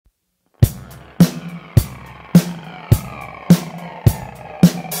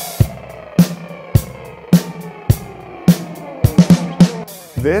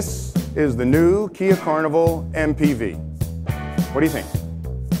This is the new Kia Carnival MPV. What do you think?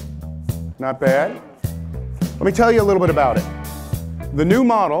 Not bad? Let me tell you a little bit about it. The new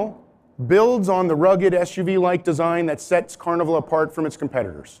model builds on the rugged SUV-like design that sets Carnival apart from its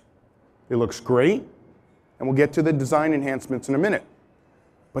competitors. It looks great, and we'll get to the design enhancements in a minute.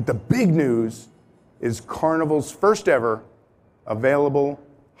 But the big news is Carnival's first ever available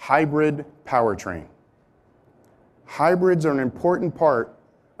hybrid powertrain. Hybrids are an important part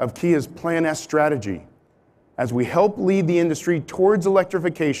of Kia's Plan S strategy as we help lead the industry towards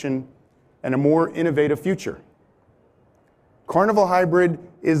electrification and a more innovative future. Carnival Hybrid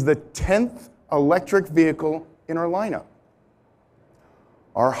is the 10th electric vehicle in our lineup.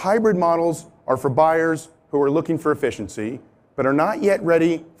 Our hybrid models are for buyers who are looking for efficiency, but are not yet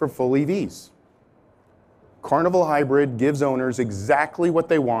ready for full EVs. Carnival Hybrid gives owners exactly what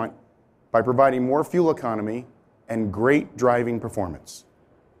they want by providing more fuel economy and great driving performance.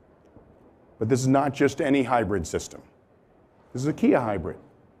 But this is not just any hybrid system. This is a Kia hybrid,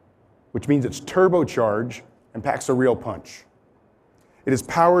 which means it's turbocharged and packs a real punch. It is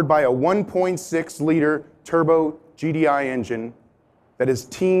powered by a 1.6-liter turbo GDI engine that is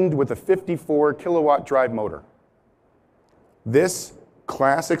teamed with a 54-kilowatt drive motor. This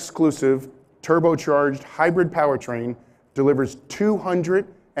class-exclusive turbocharged hybrid powertrain delivers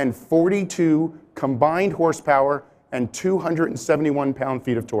 242 combined horsepower and 271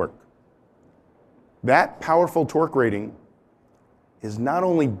 pound-feet of torque. That powerful torque rating is not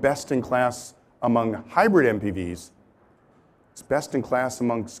only best in class among hybrid MPVs, it's best in class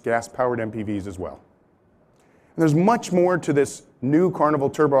amongst gas-powered MPVs as well. And there's much more to this new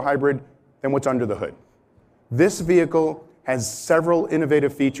Carnival Turbo Hybrid than what's under the hood. This vehicle has several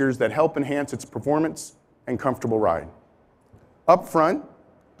innovative features that help enhance its performance and comfortable ride. Up front,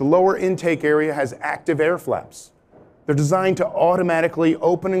 the lower intake area has active air flaps. They're designed to automatically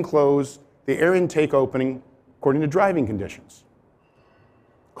open and close the air intake opening according to driving conditions.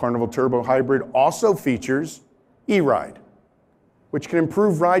 Carnival Turbo Hybrid also features eRide, which can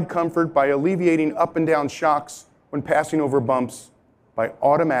improve ride comfort by alleviating up and down shocks when passing over bumps by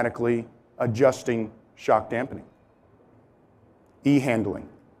automatically adjusting shock dampening. E-handling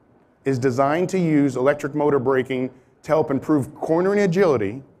is designed to use electric motor braking to help improve cornering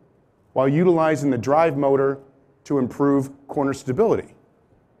agility while utilizing the drive motor to improve corner stability.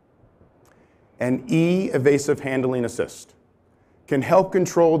 And E-evasive handling assist can help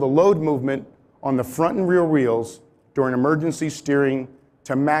control the load movement on the front and rear wheels during emergency steering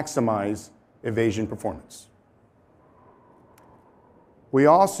to maximize evasion performance. We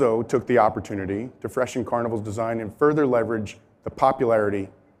also took the opportunity to freshen Carnival's design and further leverage the popularity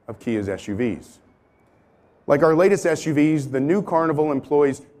of Kia's SUVs. Like our latest SUVs, the new Carnival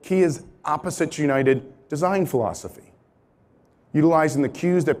employs Kia's Opposites United design philosophy, utilizing the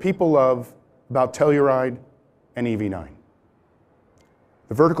cues that people love about Telluride and EV9.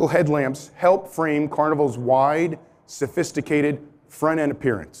 The vertical headlamps help frame Carnival's wide, sophisticated front-end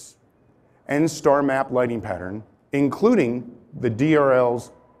appearance and star map lighting pattern, including the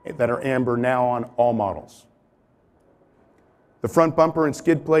DRLs that are amber now on all models. The front bumper and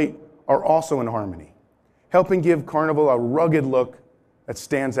skid plate are also in harmony, helping give Carnival a rugged look that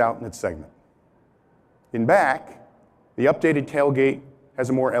stands out in its segment. In back, the updated tailgate has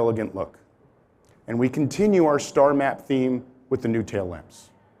a more elegant look, and we continue our star map theme with the new tail lamps.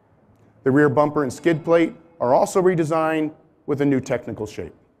 The rear bumper and skid plate are also redesigned with a new technical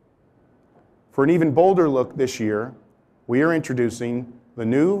shape. For an even bolder look this year, we are introducing the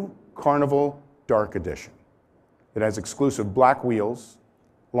new Carnival Dark Edition. It has exclusive black wheels,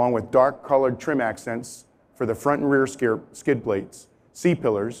 along with dark-colored trim accents for the front and rear skid plates,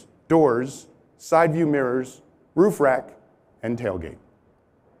 C-pillars, doors, side view mirrors, roof rack, and tailgate.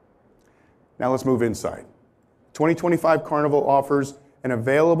 Now let's move inside. 2025 Carnival offers an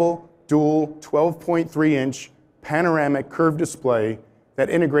available dual 12.3-inch panoramic curved display that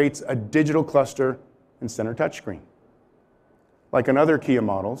integrates a digital cluster and center touchscreen. Like on other Kia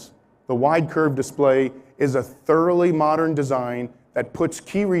models, the wide curved display is a thoroughly modern design that puts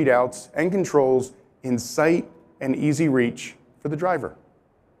key readouts and controls in sight and easy reach for the driver.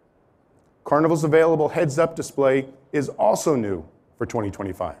 Carnival's available heads-up display is also new for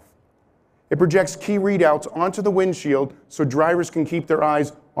 2025. It projects key readouts onto the windshield so drivers can keep their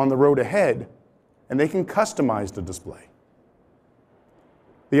eyes on the road ahead, and they can customize the display.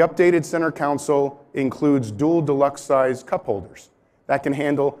 The updated center console includes dual deluxe size cup holders that can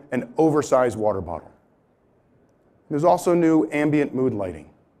handle an oversized water bottle. There's also new ambient mood lighting.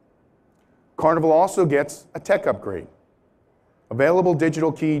 Carnival also gets a tech upgrade. Available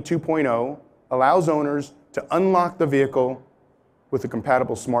Digital Key 2.0 allows owners to unlock the vehicle with a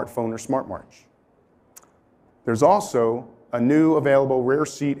compatible smartphone or smartwatch. There's also a new available rear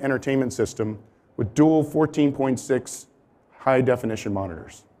seat entertainment system with dual 14.6 high-definition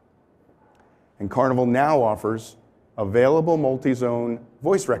monitors. And Carnival now offers available multi-zone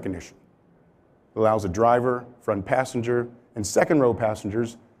voice recognition. It allows a driver, front passenger, and second-row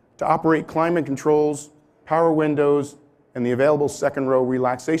passengers to operate climate controls, power windows, and the available second-row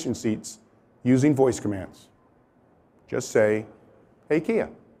relaxation seats using voice commands. Just say, "Hey Kia."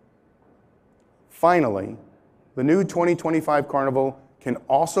 Finally, the new 2025 Carnival can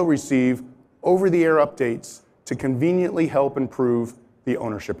also receive over-the-air updates to conveniently help improve the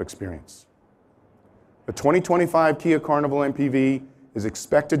ownership experience. The 2025 Kia Carnival MPV is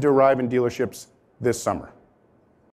expected to arrive in dealerships this summer.